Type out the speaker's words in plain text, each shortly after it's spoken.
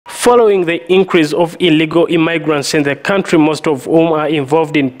Following the increase of illegal immigrants in the country, most of whom are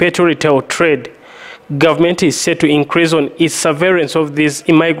involved in petty retail trade, government is set to increase on its surveillance of these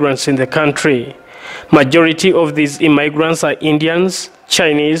immigrants in the country. Majority of these immigrants are Indians,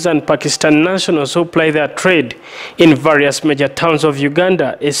 Chinese and Pakistan nationals who ply their trade in various major towns of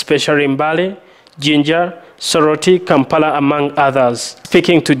Uganda, especially Mbale, Jinja, Soroti, Kampala, among others.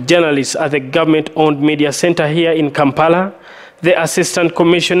 Speaking to journalists at the government-owned media center here in Kampala, the Assistant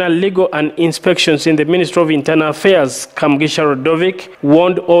Commissioner Legal and Inspections in the Ministry of Internal Affairs, Kamugisha Rodovic,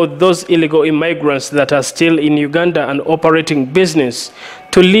 warned all those illegal immigrants that are still in Uganda and operating business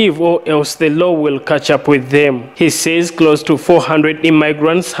to leave, or else the law will catch up with them. He says close to 400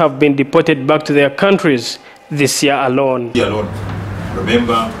 immigrants have been deported back to their countries this year alone.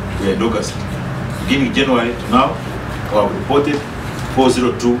 Remember, we are in August. Beginning January to now, we have reported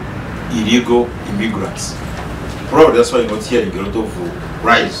 402 illegal immigrants. Probably that's why you're not hearing a lot of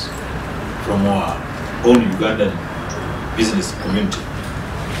rise from our own Ugandan business community.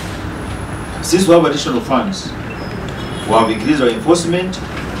 Since we have additional funds, we have increased our enforcement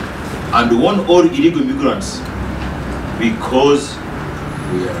and warn all illegal immigrants because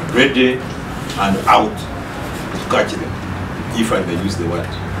we are ready and out to catch them, if I may use the word.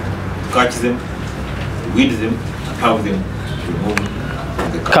 To catch them, weed them, and have them removed.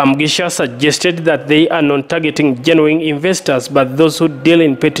 Kamugisha suggested that they are not targeting genuine investors but those who deal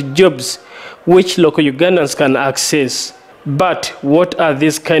in petty jobs which local Ugandans can access. But what are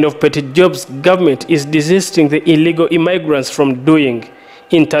these kind of petty jobs government is desisting the illegal immigrants from doing?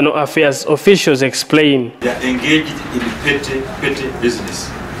 Internal Affairs officials explain. They are engaged in petty business,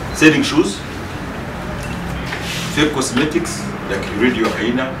 selling shoes, fake cosmetics, like you read your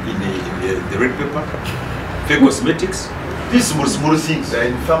hyena in the red paper, fake cosmetics. These small things. They're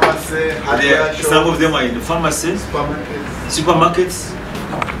in pharmacy, some of them are in pharmacies, supermarkets.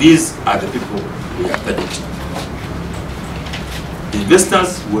 These are the people we are targeting. The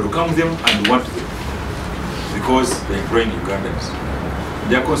investors welcome them and want them because they're growing Ugandans.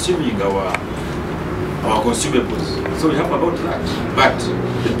 They are consuming our consumables. So we have about that. But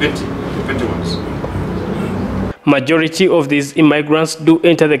the petty ones. Majority of these immigrants do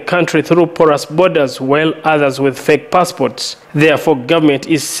enter the country through porous borders, while others with fake passports. Therefore, government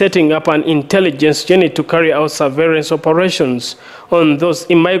is setting up an intelligence unit to carry out surveillance operations on those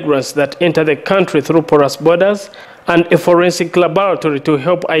immigrants that enter the country through porous borders and a forensic laboratory to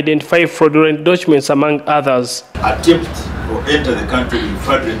help identify fraudulent documents, among others. Attempt to enter the country with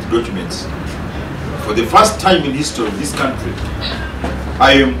fraudulent documents. For the first time in history of this country,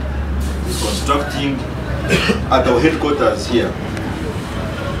 I am constructing at our headquarters here,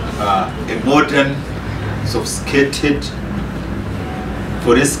 a modern, sophisticated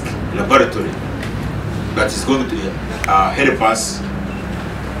forensic laboratory that is going to help us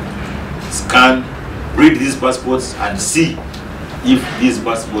scan, read these passports and see if these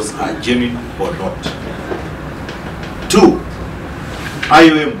passports are genuine or not. 2,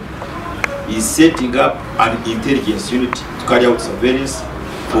 IOM is setting up an intelligence unit to carry out surveillance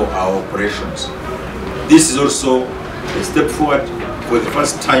for our operations. This is also a step forward for the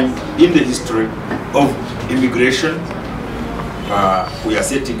first time in the history of immigration. We are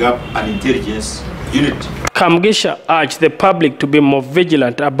setting up an intelligence unit. Kamugisha urged the public to be more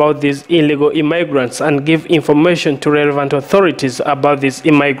vigilant about these illegal immigrants and give information to relevant authorities about these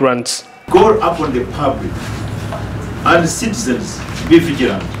immigrants. Call upon the public and citizens to be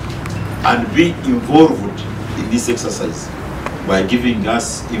vigilant and be involved in this exercise by giving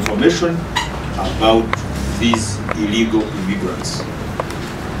us information about these illegal immigrants.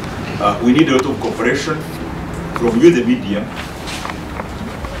 We need a lot of cooperation from you, the media,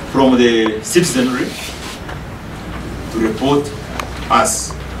 from the citizenry, to report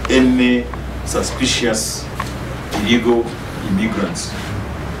us any suspicious illegal immigrants.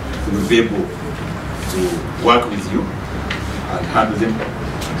 We will be able to work with you and handle them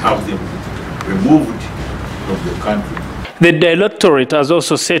and have them removed from the country. The Directorate has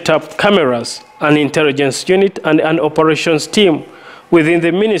also set up cameras, an intelligence unit and an operations team within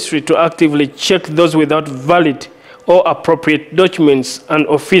the ministry to actively check those without valid or appropriate documents and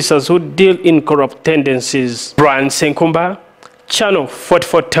officers who deal in corrupt tendencies. Brian Senkumba, Channel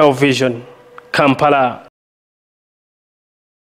 44 Television, Kampala.